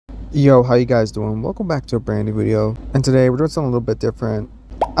Yo, how you guys doing? Welcome back to a brand new video. And today we're doing something a little bit different.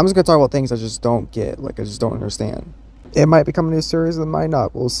 I'm just gonna talk about things I just don't get, like I just don't understand. It might become a new series, it might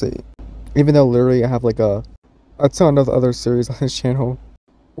not, we'll see. Even though literally I have like a ton of other series on this channel,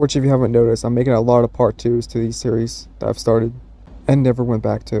 which if you haven't noticed, I'm making a lot of part 2s to these series that I've started and never went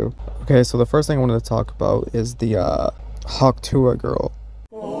back to. Okay, so the first thing I wanted to talk about is the Hawk Tuah Girl.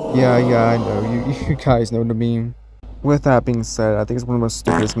 Yeah, I know, you guys know the meme. With that being said, I think it's one of the most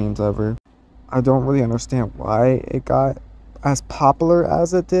stupidest memes ever. I don't really understand why it got as popular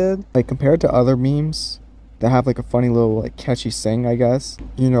as it did. Like, compared to other memes that have like a funny little like catchy saying, I guess.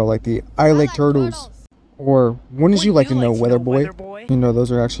 You know, like the I like turtles. Or wouldn't you like to know, Weather Boy? You know,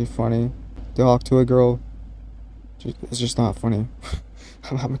 those are actually funny. The Hawk Tuah Girl, it's just not funny.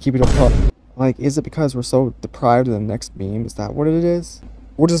 I'm gonna keep it up. Like, is it because we're so deprived of the next meme? Is that what it is?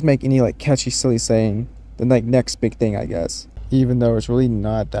 We'll just make any like catchy silly saying the like next big thing, I guess, even though it's really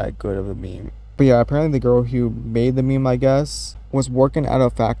not that good of a meme. But yeah, apparently the girl who made the meme, I guess, was working at a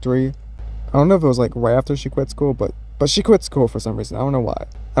factory. I don't know if it was like right after she quit school, but she quit school for some reason. I don't know why.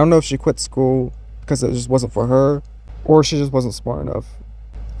 I don't know if she quit school because it just wasn't for her, or she just wasn't smart enough.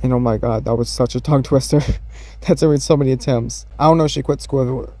 And oh my god, that was such a tongue twister. That's in so many attempts. I don't know if she quit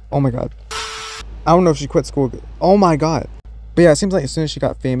school. Oh my god. I don't know if she quit school. Oh my god. But yeah, it seems like as soon as she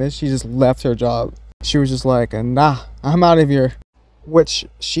got famous, she just left her job. She was just like, nah, I'm out of here. Which,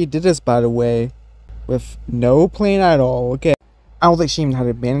 she did this, by the way, with no plan at all, okay? I don't think she even had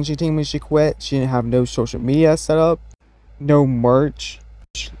a managing team when she quit. She didn't have no social media set up, no merch,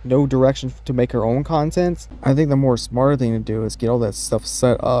 no direction to make her own content. I think the more smarter thing to do is get all that stuff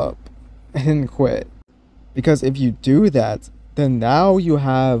set up and then quit. Because if you do that, then now you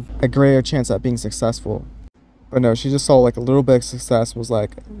have a greater chance at being successful. But no, she just saw like a little bit of success, was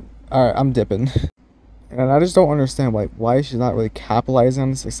like, alright, I'm dipping. And I just don't understand like why she's not really capitalizing on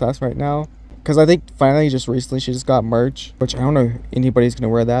the success right now. Because I think finally just recently she just got merch, which I don't know if anybody's gonna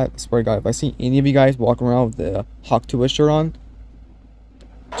wear that. I swear to god, if I see any of you guys walking around with the Hawk Tuah shirt on,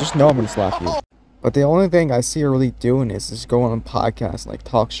 just know I'm gonna slap you. But the only thing I see her really doing is just going on podcasts, like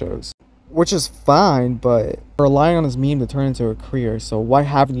talk shows, which is fine, but relying on this meme to turn into a career. So why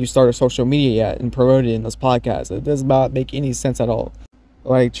haven't you started social media yet and promoted it in this podcast? It does not make any sense at all.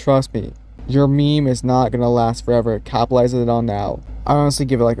 Like, trust me, your meme is not gonna last forever. Capitalize it on now. I honestly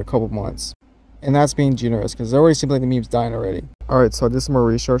give it like a couple months, and that's being generous because it already seems like the meme's dying already. Alright, so I did some more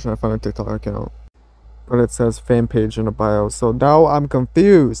research and I found a TikTok account, but it says fan page in the bio, so now I'm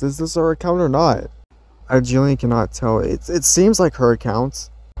confused. Is this her account or not? I genuinely cannot tell. It seems like her account.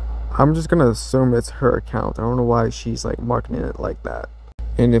 I'm just gonna assume it's her account. I don't know why she's like marketing it like that,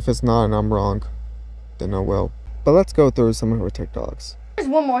 and if it's not and I'm wrong, then I will. But let's go through some of her TikToks. There's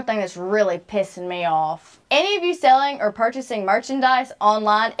one more thing that's really pissing me off. Any of you selling or purchasing merchandise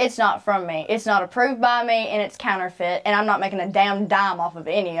online, it's not from me. It's not approved by me, and it's counterfeit, and I'm not making a damn dime off of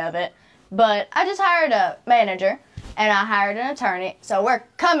any of it. But I just hired a manager, and I hired an attorney, so we're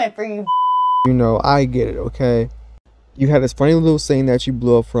coming for you. You know, I get it, okay? You had this funny little saying that you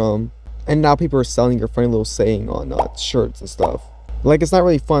blew up from, and now people are selling your funny little saying on shirts and stuff. Like, it's not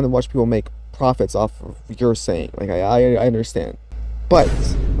really fun to watch people make profits off of your saying. Like, I understand. But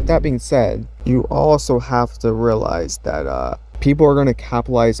with that being said, you also have to realize that people are going to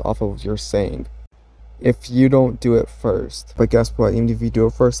capitalize off of your saying if you don't do it first. But guess what? Even if you do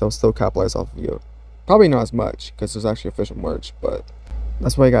it first, they'll still capitalize off of you. Probably not as much because there's actually official merch, but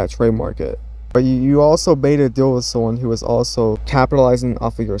that's why you got to trademark it. But you also made a deal with someone who is also capitalizing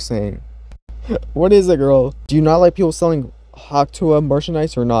off of your saying. What is it, girl? Do you not like people selling Hawk Tuah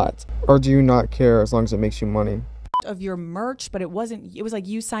merchandise or not? Or do you not care as long as it makes you money? Of your merch, but it was like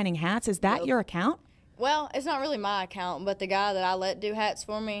you signing hats. Is that your account? Well, it's not really my account, but the guy that I let do hats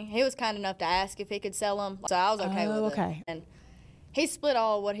for me, he was kind enough to ask if he could sell them, so I was okay with it. And he split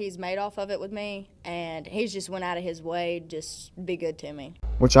all what he's made off of it with me, and he's just went out of his way to just be good to me.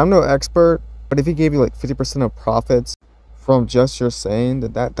 Which I'm no expert, but if he gave you like 50% of profits from just your saying,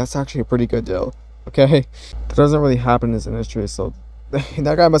 that's actually a pretty good deal, okay? That doesn't really happen in this industry, so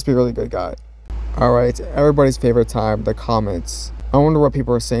that guy must be a really good guy. Alright, everybody's favorite time, the comments. I wonder what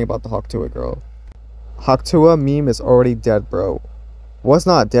people are saying about the Hawk Tuah Girl. Hawk Tuah meme is already dead, bro. What's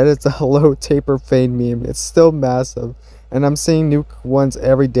not dead? It's a hello taper fade meme. It's still massive, and I'm seeing new ones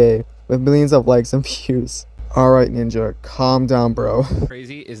every day with millions of likes and views. Alright, Ninja, calm down, bro.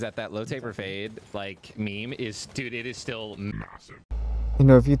 Crazy is that low taper fade like meme is, dude, it is still massive. You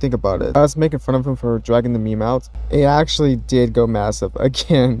know, if you think about it, I was making fun of him for dragging the meme out. It actually did go massive.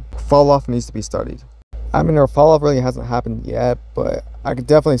 Again, fall off needs to be studied. I mean, our fall off really hasn't happened yet, but I could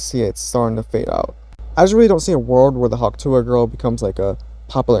definitely see it starting to fade out. I just really don't see a world where the Hawk Tuah Girl becomes like a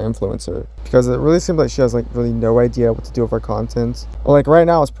popular influencer, because it really seems like she has like really no idea what to do with her content. Well, like right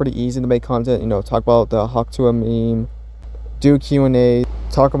now it's pretty easy to make content, you know, talk about the Hawk Tuah meme, do Q&A,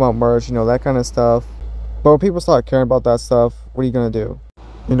 talk about merch, you know, that kind of stuff. But when people start caring about that stuff, what are you gonna do?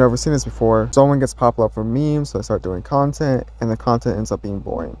 You know, we've seen this before. Someone gets popular for memes, so they start doing content, and the content ends up being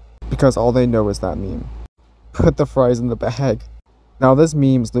boring because all they know is that meme. Put the fries in the bag. Now this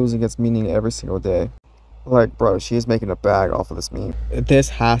meme is losing its meaning every single day. Like, bro, she is making a bag off of this meme. This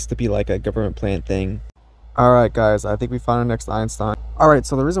has to be like a government plan thing. Alright guys, I think we found our next Einstein. Alright,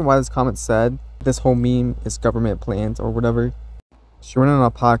 so the reason why this comment said this whole meme is government planned or whatever, she went on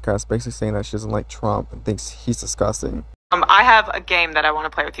a podcast basically saying that she doesn't like Trump and thinks he's disgusting. I have a game that I want to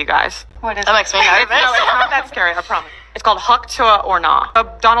play with you guys. What is that? Makes me nervous. No, it's not that scary, I promise. It's called Hawk Tuah or Nah.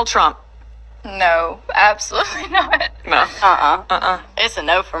 Donald Trump. No, absolutely not. No. It's a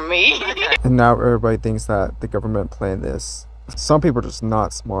no from me. And now everybody thinks that the government planned this. Some people are just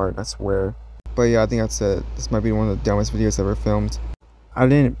not smart, I swear. But yeah, I think that's it. This might be one of the dumbest videos ever filmed. I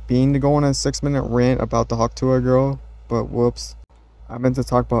didn't mean to go on a 6-minute rant about the Hawk Tuah Girl, but whoops. I meant to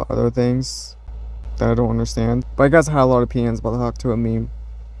talk about other things that I don't understand. But I guess I had a lot of opinions about the Hawk Tuah meme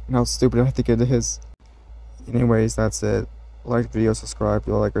and how stupid I think it is. Anyways, that's it. Like the video, subscribe,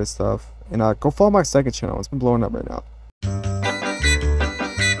 do all that great stuff. And go follow my second channel. It's been blowing up right now.